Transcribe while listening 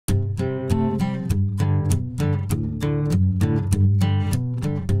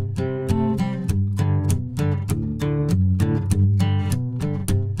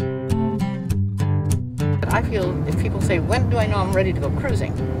feel, if people say, when do I know I'm ready to go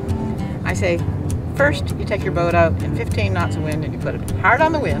cruising? I say, first you take your boat out in 15 knots of wind and you put it hard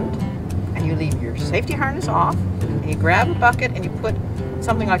on the wind and you leave your safety harness off and you grab a bucket and you put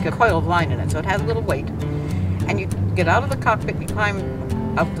something like a coil of line in it so it has a little weight, and you get out of the cockpit, you climb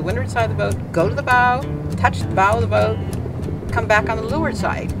up the windward side of the boat, go to the bow, touch the bow of the boat, come back on the leeward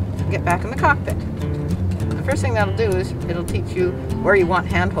side, and get back in the cockpit. The first thing that'll do is it'll teach you where you want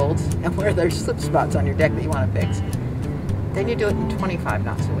handholds and where there's slip spots on your deck that you want to fix. Then you do it in 25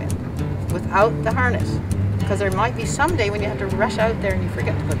 knots of wind without the harness, because there might be some day when you have to rush out there and you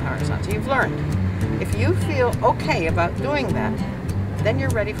forget to put the harness on. So you've learned. If you feel okay about doing that, then you're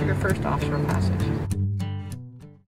ready for your first offshore passage.